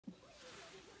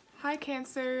Hi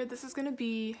Cancer, this is going to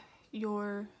be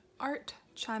your art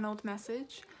channeled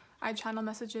message. I channel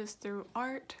messages through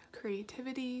art,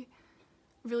 creativity.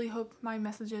 Really hope my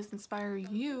messages inspire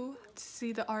you to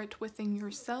see the art within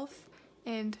yourself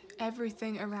and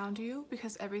everything around you,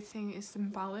 because everything is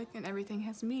symbolic and everything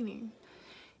has meaning,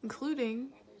 including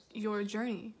your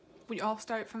journey. We all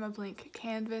start from a blank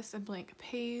canvas, a blank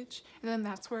page, and then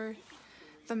that's where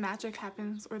the magic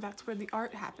happens, or that's where the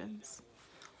art happens.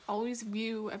 Always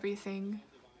view everything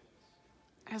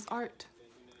as art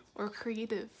or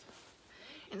creative.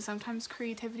 And sometimes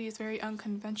creativity is very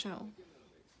unconventional.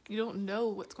 You don't know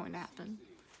what's going to happen.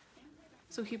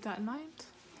 So keep that in mind.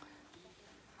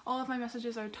 All of my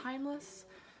messages are timeless.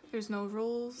 There's no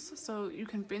rules, so you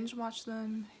can binge watch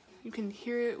them. You can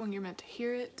hear it when you're meant to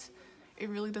hear it. It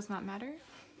really does not matter.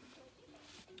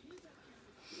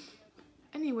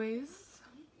 Anyways,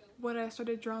 what I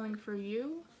started drawing for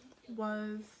you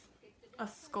was a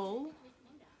skull,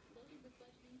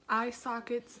 eye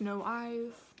sockets, no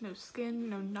eyes, no skin,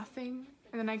 no nothing,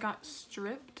 and then I got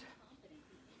stripped.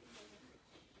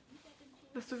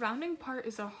 The surrounding part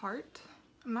is a heart.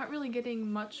 I'm not really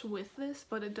getting much with this,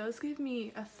 but it does give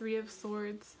me a Three of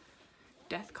Swords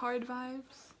death card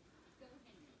vibes.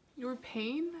 Your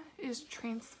pain is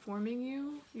transforming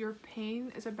you. Your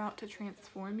pain is about to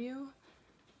transform you.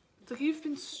 It's like you've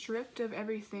been stripped of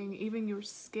everything, even your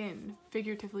skin,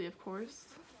 figuratively of course,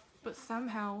 but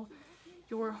somehow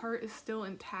your heart is still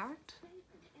intact.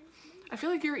 I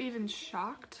feel like you're even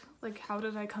shocked, like, how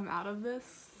did I come out of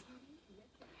this?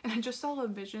 And I just saw a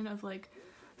vision of like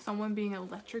someone being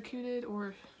electrocuted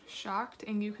or shocked,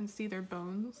 and you can see their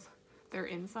bones, their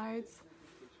insides.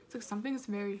 It's like something's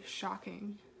very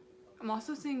shocking. I'm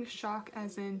also seeing shock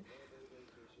as in,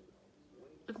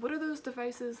 like, what are those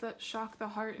devices that shock the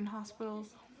heart in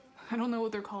hospitals? I don't know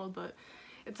what they're called, but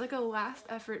it's like a last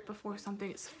effort before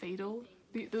something is fatal.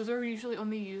 Those are usually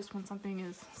only used when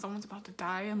someone's about to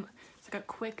die, and it's like a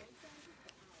quick,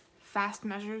 fast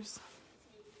measures.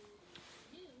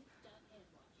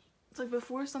 It's like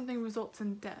before something results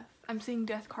in death. I'm seeing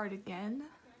death card again.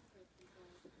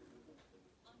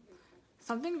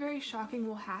 Something very shocking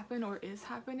will happen or is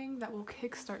happening that will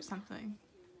kickstart something.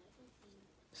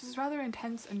 This is rather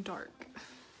intense and dark.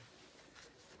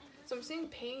 So I'm seeing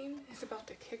pain is about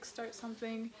to kickstart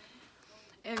something,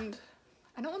 and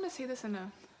I don't want to say this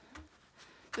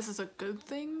this is a good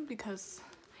thing, because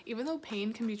even though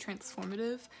pain can be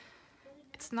transformative,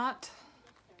 it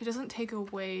doesn't take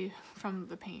away from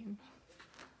the pain.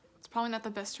 It's probably not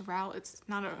the best route. It's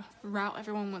not a route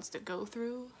everyone wants to go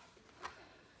through.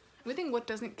 We think What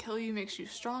Doesn't Kill You Makes You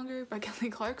Stronger by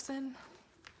Kelly Clarkson.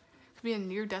 Could be a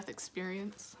near-death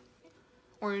experience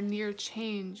or a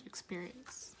near-change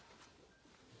experience.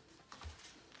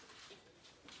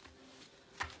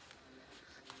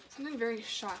 Something very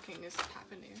shocking is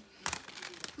happening.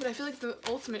 But I feel like the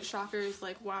ultimate shocker is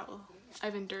like, wow,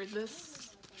 I've endured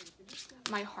this.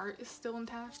 My heart is still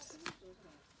intact.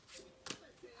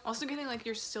 Also getting like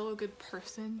you're still a good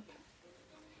person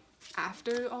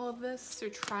after all of this. You're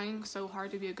trying so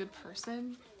hard to be a good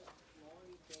person.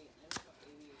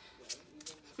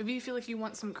 Maybe you feel like you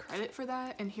want some credit for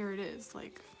that, and here it is,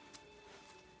 like,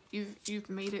 you've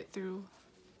made it through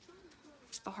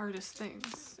the hardest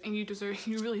things, and you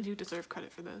really do deserve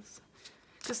credit for this.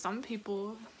 Because some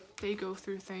people, they go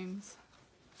through things,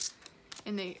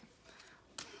 and I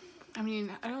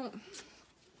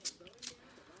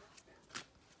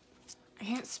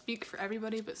can't speak for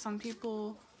everybody, but some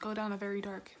people go down a very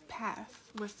dark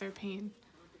path with their pain.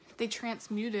 They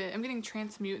transmute it. I'm getting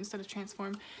transmute instead of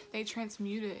transform. They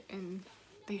transmute it and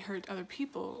they hurt other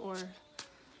people or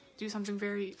do something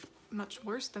very much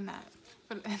worse than that.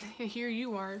 But here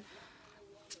you are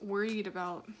worried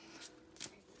about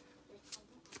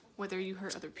whether you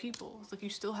hurt other people. It's like you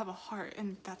still have a heart,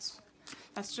 and that's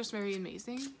just very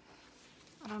amazing.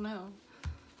 I don't know.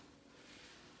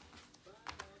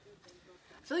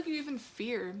 I feel like you even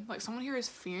fear, like someone here is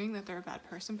fearing that they're a bad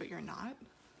person, but you're not.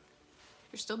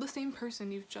 You're still the same person.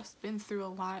 You've just been through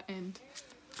a lot, and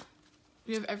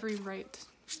you have every right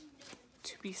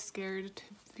to be scared,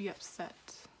 to be upset.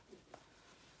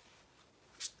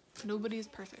 Nobody is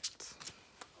perfect.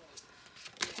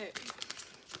 Okay.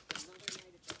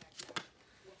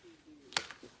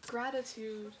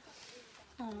 Gratitude.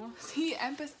 Oh, see,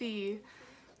 empathy.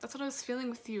 That's what I was feeling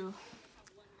with you.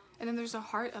 And then there's a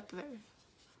heart up there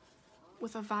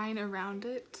with a vine around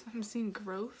it. I'm seeing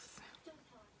growth.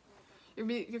 You're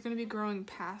going to be growing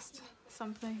past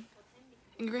something,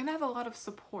 and you're going to have a lot of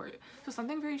support. So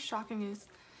something very shocking is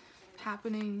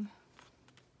happening,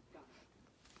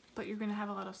 but you're going to have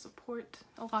a lot of support,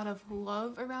 a lot of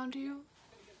love around you.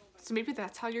 So maybe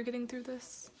that's how you're getting through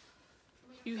this.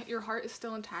 Your heart is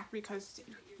still intact because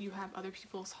you have other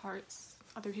people's hearts,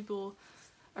 other people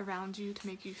around you to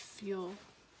make you feel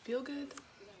good.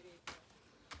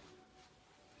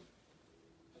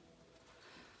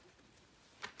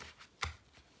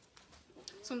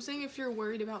 So I'm saying if you're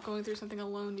worried about going through something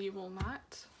alone, you will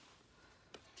not.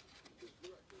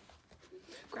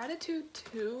 Gratitude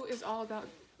too is all about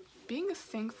being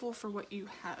thankful for what you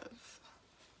have.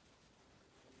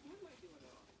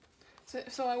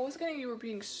 So I was getting you were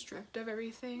being stripped of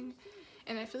everything,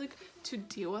 and I feel like to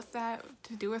deal with that,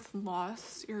 to deal with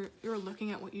loss, you're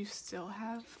looking at what you still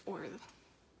have, or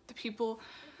the people,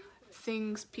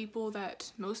 things, people that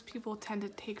most people tend to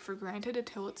take for granted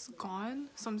until it's gone.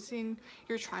 So I'm seeing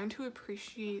you're trying to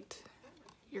appreciate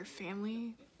your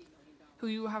family, who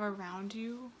you have around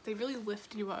you. They really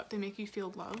lift you up. They make you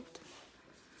feel loved.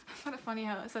 It's kind of funny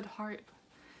how it said heart.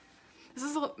 This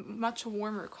is a much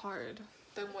warmer card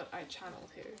than what I channeled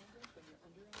here.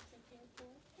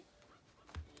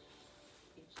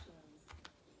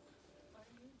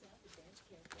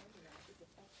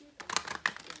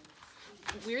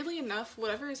 Weirdly enough,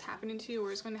 whatever is happening to you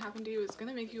or is going to happen to you is going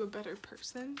to make you a better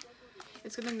person.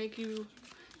 It's going to make you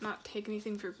not take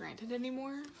anything for granted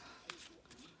anymore.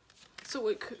 So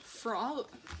it could,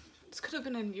 this could have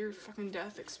been a near fucking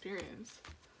death experience.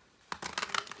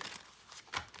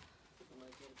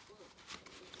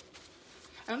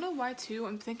 I don't know why too.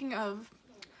 I'm thinking of,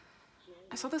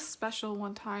 I saw this special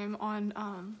one time on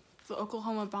the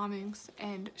Oklahoma bombings,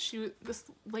 and this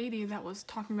lady that was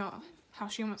talking about how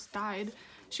she almost died,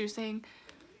 she was saying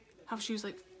how she was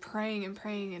like praying and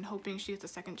praying and hoping she gets a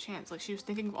second chance. Like she was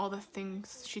thinking of all the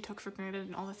things she took for granted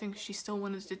and all the things she still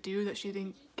wanted to do that she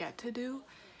didn't get to do.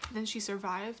 And then she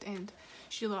survived and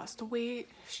she lost weight.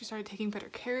 She started taking better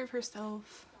care of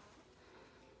herself.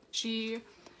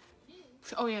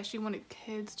 Oh yeah, she wanted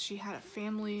kids. She had a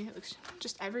family. Like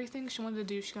just everything she wanted to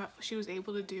do, she was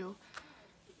able to do,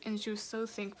 and she was so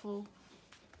thankful,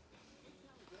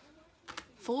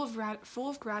 full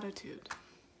of gratitude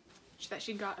that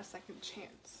she got a second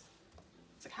chance.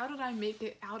 It's like, how did I make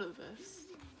it out of this?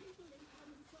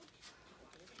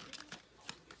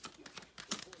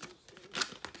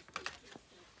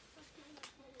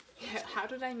 Yeah, how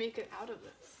did I make it out of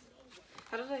this?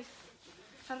 How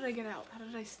did I get out? How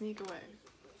did I sneak away?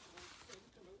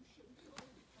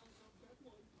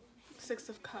 Six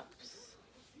of Cups.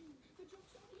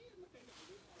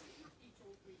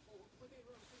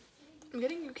 I'm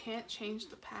getting you can't change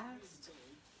the past.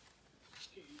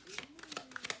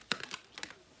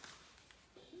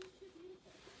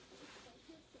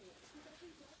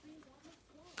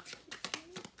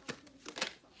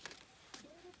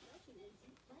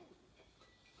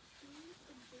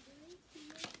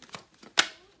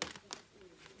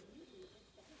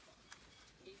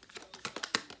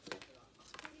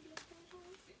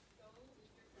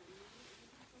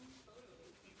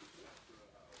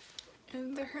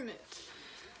 And the Hermit.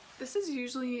 This is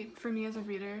usually, for me as a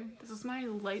reader, this is my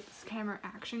lights, camera,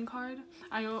 action card.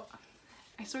 I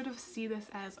sort of see this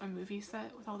as a movie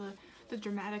set with all the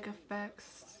dramatic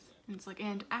effects. And it's like,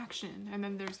 and action. And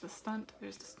then there's the stunt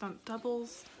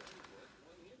doubles.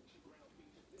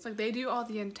 It's like they do all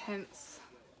the intense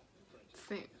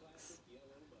things.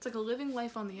 It's like a living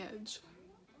life on the edge.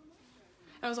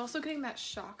 I was also getting that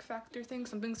shock factor thing.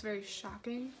 Something's very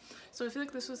shocking. So I feel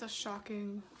like this was a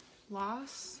shocking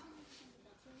loss,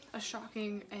 a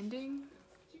shocking ending,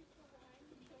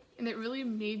 and it really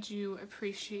made you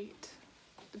appreciate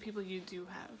the people you do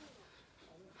have.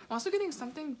 I'm also getting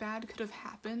something bad could have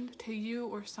happened to you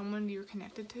or someone you're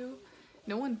connected to.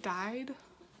 No one died,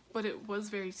 but it was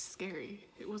very scary.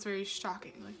 It was very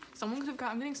shocking. Like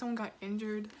I'm getting someone got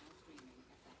injured.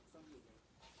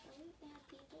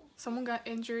 Someone got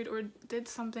injured or did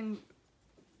something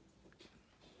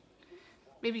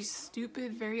maybe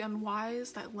stupid, very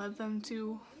unwise, that led them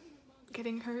to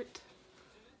getting hurt.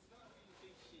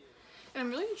 And I'm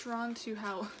really drawn to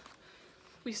how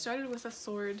we started with a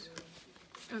sword,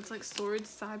 and it's like swords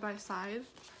side by side.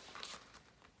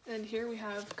 And here we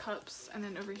have cups, and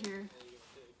then over here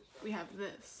we have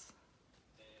this.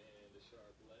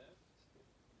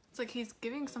 It's like he's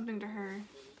giving something to her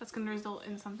that's going to result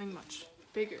in something much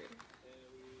bigger.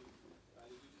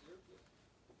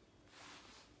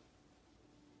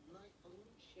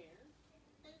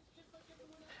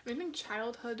 I'm getting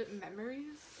childhood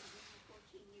memories.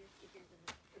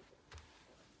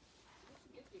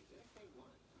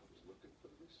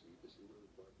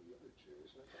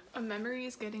 A memory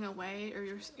is getting away, or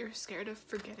you're scared of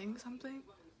forgetting something.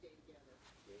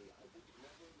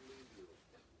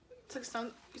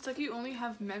 It's like you only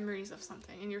have memories of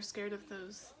something and you're scared of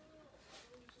those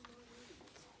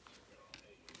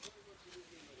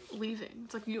leaving.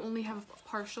 It's like you only have a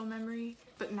partial memory,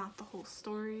 but not the whole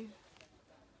story.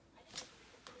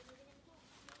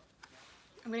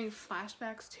 I'm getting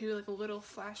flashbacks too, like little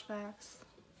flashbacks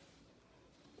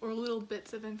or little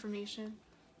bits of information.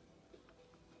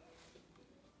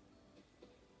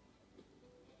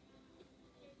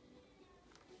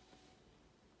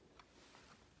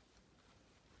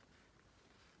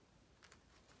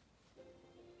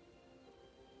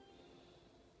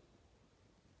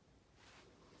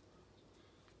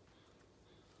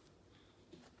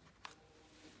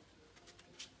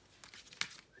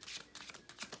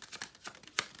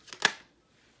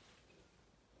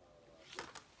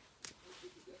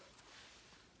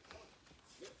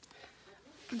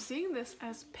 I'm seeing this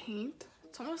as paint.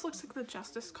 It almost looks like the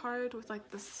Justice card with like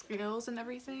the scales and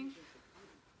everything.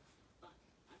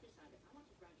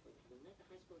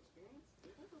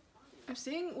 I'm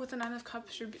seeing with the Nine of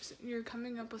Cups, you're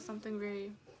coming up with something very,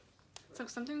 it's like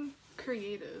something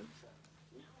creative.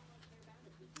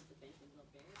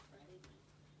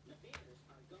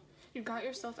 You got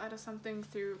yourself out of something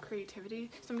through creativity.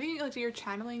 So I'm getting like you're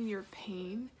channeling your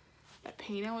pain, that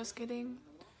pain I was getting.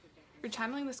 You're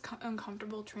channeling this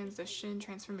uncomfortable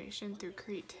transformation through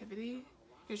creativity.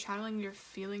 You're channeling your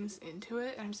feelings into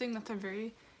it. And I'm saying that's a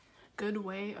very good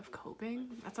way of coping.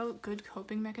 That's a good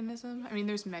coping mechanism. I mean,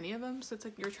 there's many of them. So it's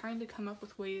like you're trying to come up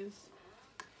with ways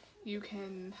you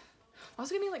can... I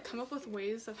was getting like come up with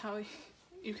ways of how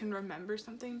you can remember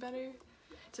something better.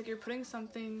 It's like you're putting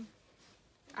something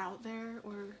out there,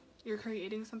 or you're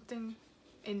creating something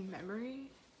in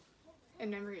memory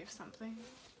of something.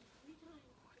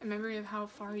 A memory of how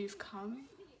far you've come.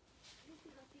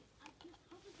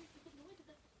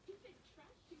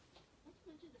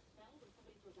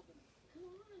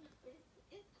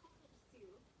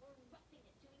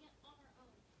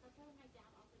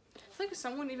 It's like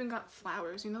someone even got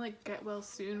flowers, you know, like get well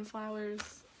soon flowers.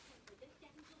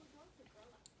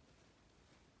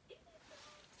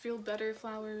 Feel better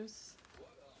flowers.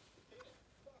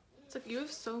 It's like you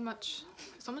have so much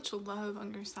love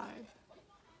on your side.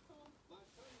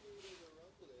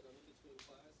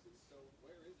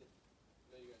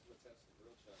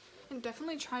 And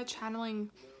definitely try channeling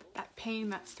that pain,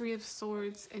 that Three of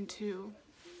Swords, into,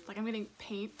 like, I'm getting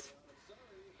paint.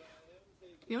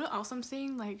 You know what else I'm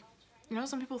seeing? Like, you know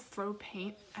some people throw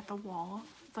paint at the wall?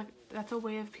 It's like, that's a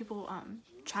way of people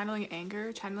channeling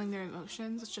anger, channeling their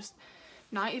emotions. It's just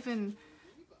not even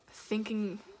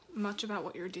thinking much about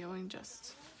what you're doing,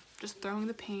 just throwing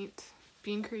the paint,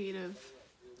 being creative,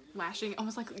 lashing,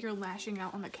 almost like you're lashing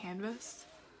out on the canvas.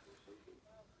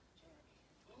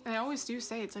 And I always do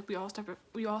say, it's like we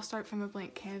all start from a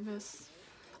blank canvas.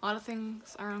 A lot of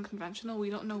things are unconventional. We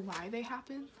don't know why they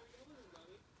happen.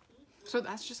 So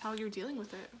that's just how you're dealing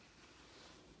with it.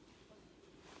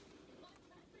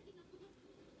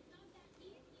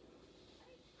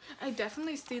 I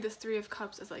definitely see this Three of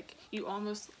Cups as like you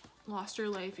almost lost your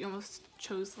life. You almost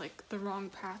chose like the wrong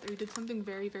path, or you did something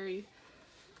very, very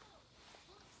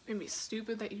maybe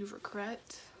stupid that you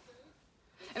regret.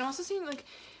 And also seeing like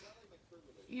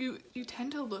you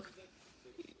tend to look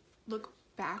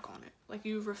back on it, like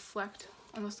you reflect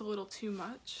almost a little too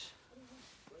much.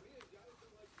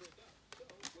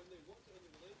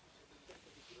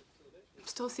 I'm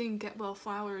still seeing get well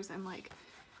flowers and like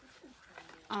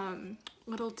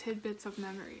little tidbits of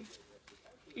memory.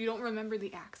 You don't remember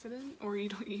the accident, or you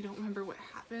don't remember what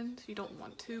happened. You don't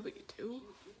want to, but you do.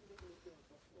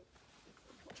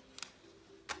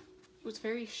 It was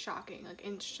very shocking, like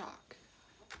in shock.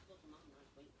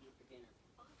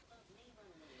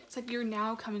 It's like you're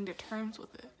now coming to terms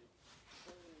with it.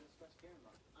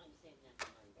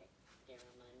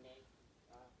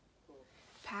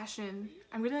 Passion.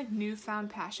 I'm getting like newfound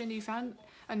passion. You found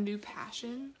a new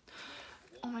passion.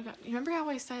 Oh my god. You remember how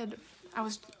I said I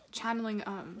was channeling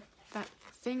that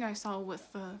thing I saw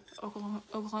with the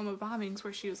Oklahoma bombings,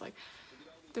 where she was like,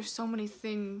 there's so many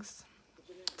things.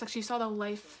 It's like she saw the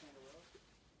life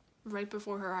right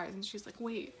before her eyes, and she's like,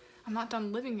 wait, I'm not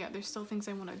done living yet. There's still things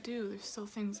I want to do. There's still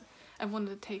things I wanted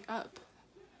to take up,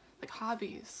 like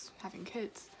hobbies, having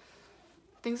kids,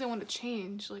 things I want to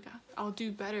change. Like, I'll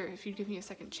do better if you give me a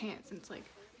second chance. And it's like,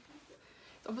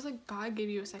 it's almost like God gave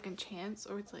you a second chance,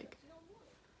 or it's like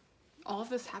all of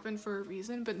this happened for a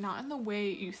reason, but not in the way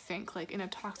you think, like in a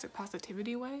toxic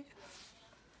positivity way.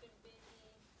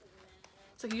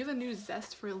 It's like you have a new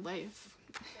zest for life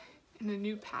and a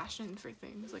new passion for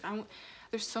things. Like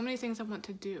there's so many things I want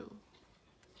to do.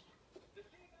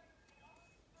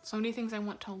 So many things I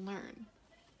want to learn.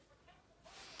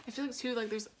 I feel like too, like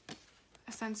there's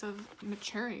a sense of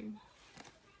maturity.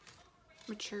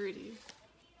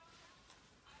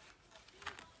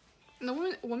 And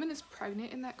the woman is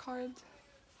pregnant in that card.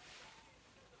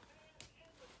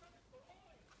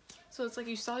 So it's like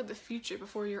you saw like the future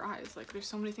before your eyes. Like there's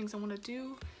so many things I want to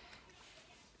do.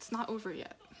 It's not over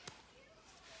yet.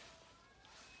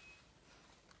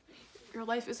 Your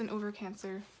life isn't over,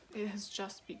 Cancer. It has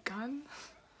just begun.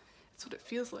 That's what it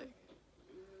feels like.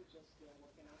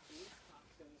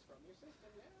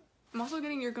 I'm also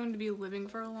getting you're going to be living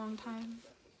for a long time.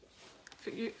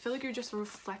 I feel like you're just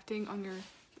reflecting on your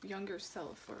younger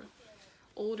self or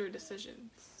older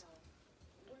decisions.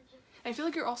 I feel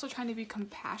like you're also trying to be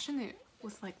compassionate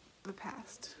with like the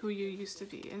past, who you used to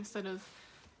be, instead of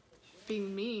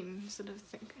being mean, instead of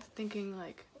thinking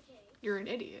like you're an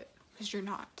idiot, because you're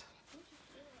not.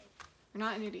 You're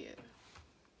not an idiot.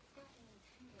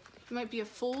 You might be a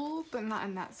fool, but not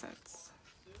in that sense.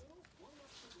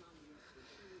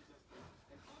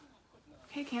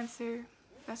 Okay, Cancer,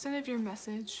 that's the end of your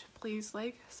message. Please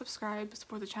like, subscribe,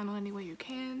 support the channel any way you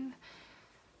can.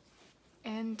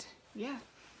 And yeah,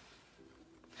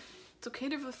 it's okay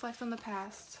to reflect on the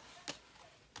past,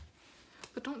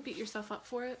 but don't beat yourself up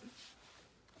for it.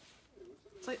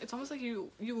 It's almost like you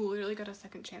literally got a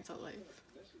second chance at life.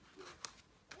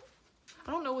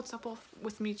 I don't know what's up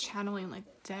with me channeling like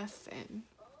death and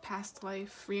past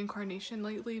life, reincarnation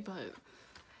lately, but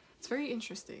it's very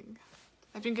interesting.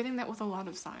 I've been getting that with a lot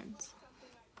of signs.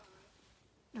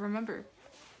 Remember,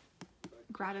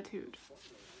 gratitude.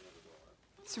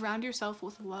 Surround yourself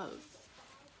with love.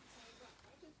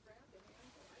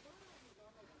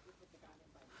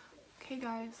 Okay,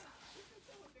 guys.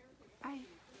 Bye.